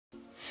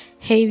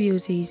Hey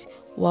beauties,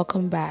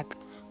 welcome back.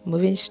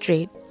 Moving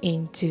straight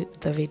into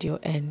the video,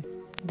 and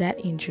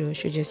that intro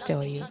should just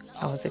tell you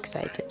I was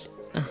excited.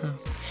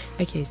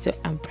 Okay, so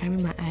I'm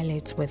priming my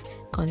eyelids with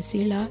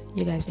concealer.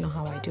 You guys know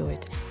how I do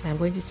it, and I'm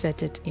going to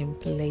set it in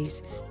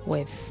place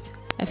with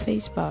a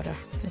face powder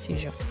as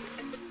usual.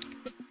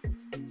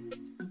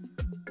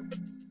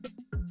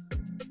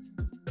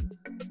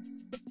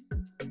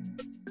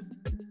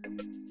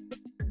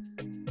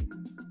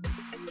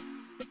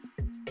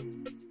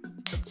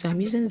 So I'm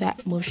using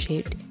that mauve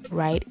shade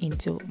right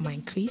into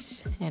my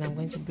crease, and I'm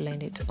going to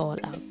blend it all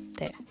out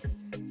there.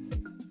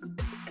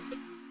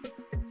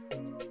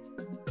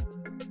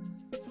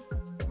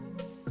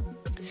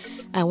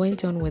 I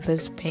went on with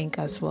this pink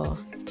as well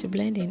to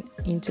blend in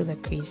into the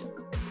crease.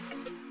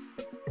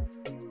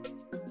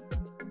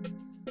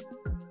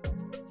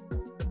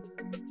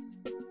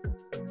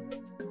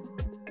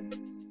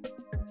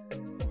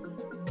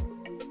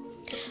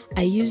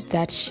 I used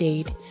that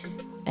shade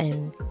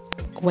and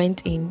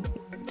went in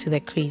to the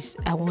crease.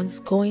 I was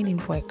going in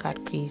for a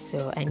cut crease,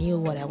 so I knew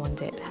what I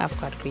wanted, half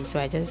cut crease, so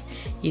I just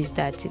used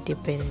that to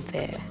dip in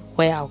there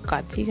where I'll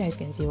cut, so you guys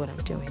can see what I'm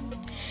doing.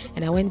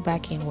 And I went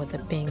back in with the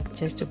pink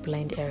just to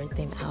blend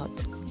everything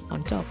out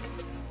on top.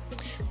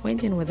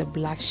 Went in with a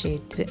black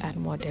shade to add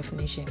more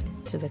definition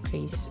to the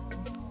crease.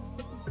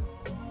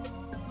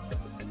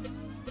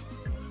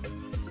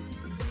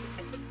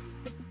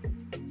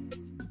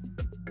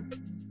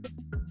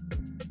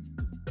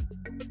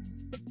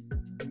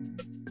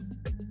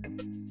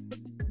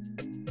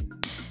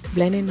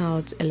 Blending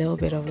out a little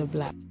bit of the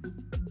black.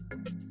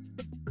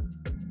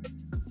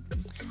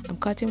 I'm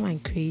cutting my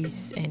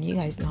crease, and you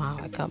guys know how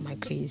I cut my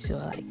crease, so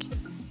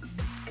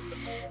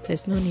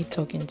there's no need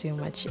talking too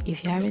much.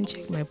 If you haven't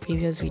checked my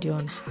previous video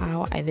on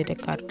how I did a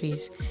cut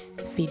crease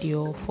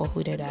video for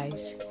hooded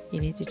eyes,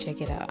 you need to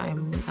check it out.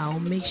 I'll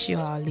make sure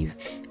I'll leave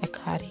a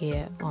card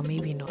here, or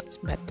maybe not,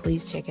 but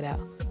please check it out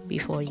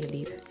before you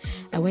leave.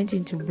 I went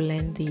in to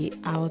blend the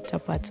outer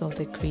parts of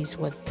the crease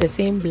with the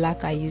same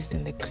black I used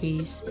in the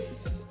crease.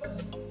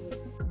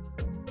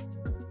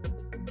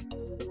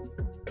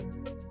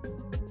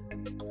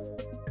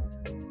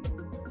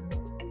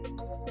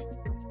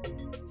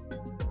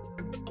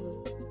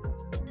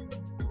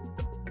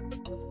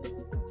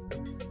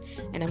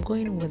 And I'm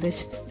going with this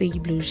sea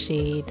blue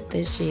shade.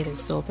 This shade is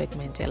so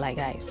pigmented,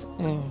 guys.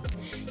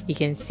 You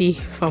can see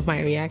from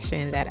my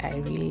reaction that I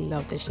really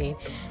love the shade.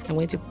 I'm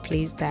going to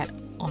place that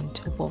on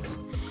top of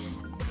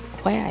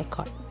where I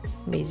cut,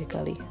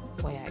 basically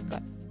where I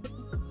cut.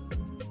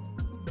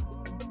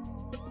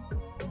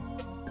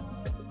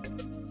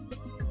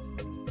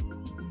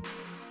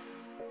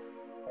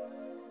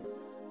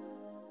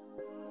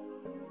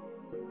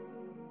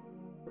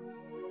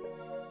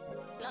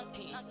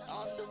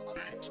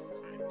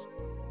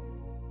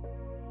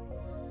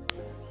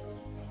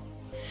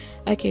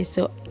 Okay,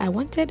 so I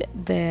wanted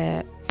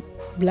the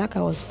black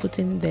I was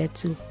putting there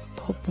to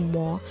pop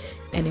more,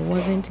 and it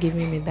wasn't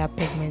giving me that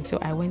pigment, so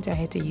I went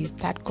ahead to use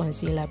that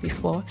concealer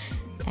before,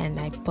 and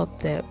I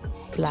popped the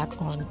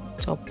black on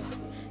top.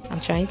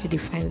 I'm trying to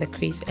define the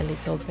crease a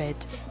little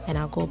bit, and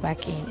I'll go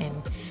back in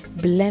and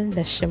blend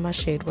the shimmer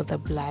shade with the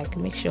black.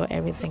 Make sure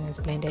everything is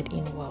blended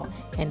in well,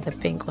 and the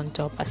pink on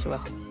top as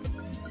well.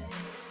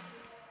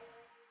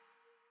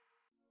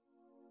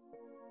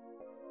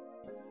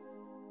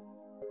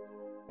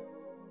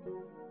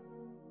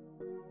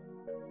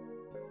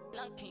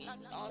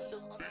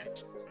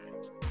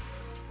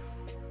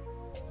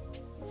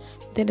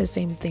 Did the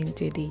same thing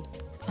to the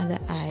other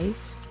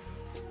eyes,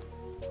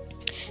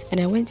 and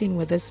I went in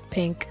with this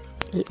pink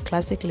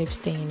classic lip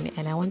stain,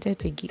 and I wanted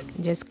to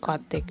just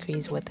cut the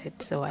crease with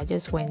it, so I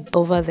just went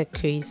over the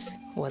crease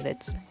with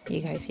it.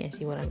 You guys can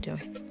see what I'm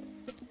doing.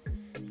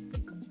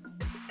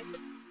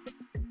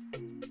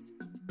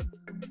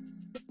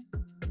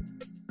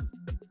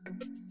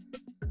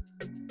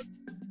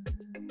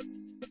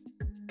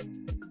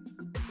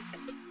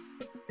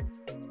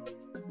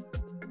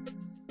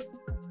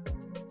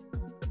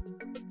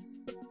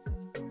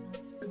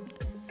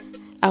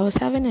 I was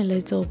having a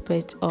little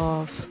bit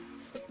of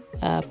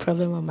a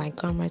problem with my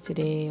camera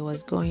today. It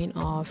was going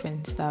off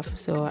and stuff,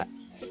 so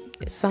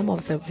some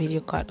of the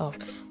video cut off,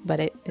 but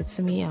it's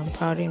me. I'm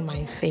powdering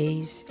my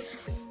face.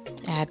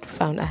 I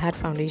had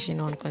foundation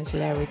on,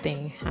 concealer,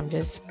 everything. I'm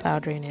just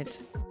powdering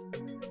it.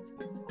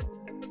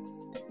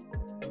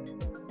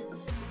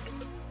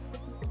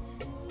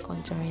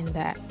 Contouring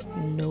that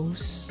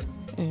nose.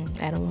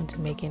 I don't want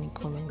to make any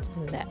comments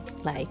on that,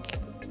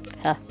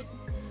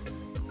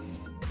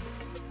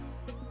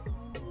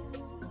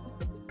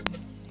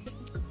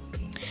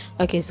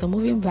 Okay, so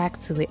moving back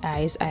to the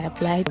eyes, I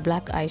applied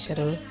black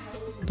eyeshadow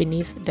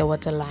beneath the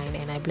waterline,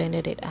 and I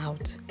blended it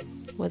out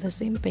with the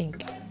same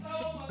pink.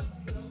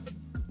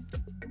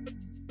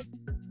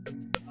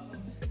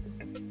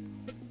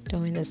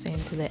 Doing the same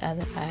to the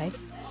other eye.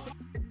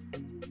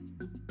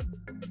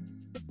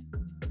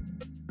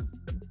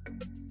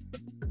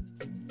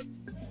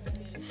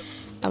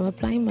 I'm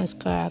applying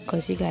mascara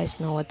because you guys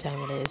know what time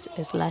it is.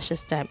 It's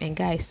lashes time. And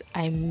guys,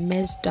 I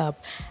messed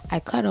up. I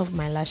cut off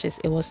my lashes.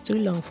 It was too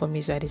long for me,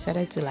 so I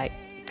decided to like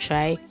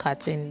try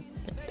cutting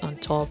on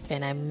top,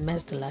 and I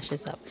messed the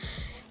lashes up.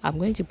 I'm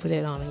going to put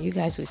it on. You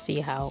guys will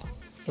see how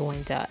it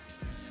went out.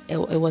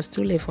 It was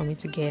too late for me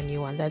to get a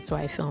new one. That's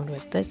why I filmed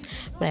with this.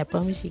 But I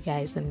promise you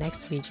guys, the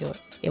next video,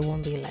 it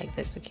won't be like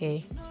this,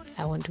 okay?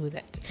 I won't do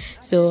that.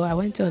 So I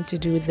went on to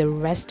do the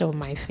rest of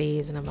my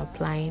face, and I'm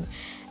applying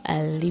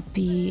a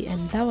lippy,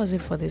 and that was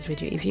it for this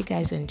video. If you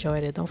guys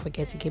enjoyed it, don't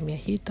forget to give me a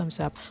huge thumbs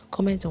up,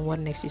 comment on what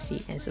next you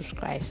see, and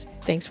subscribe.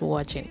 Thanks for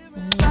watching.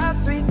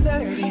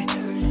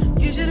 3:30,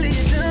 usually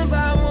you're done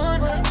by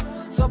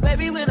 1. So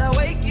baby, when I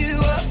wake you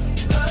up,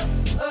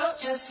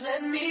 just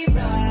let me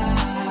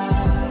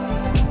ride.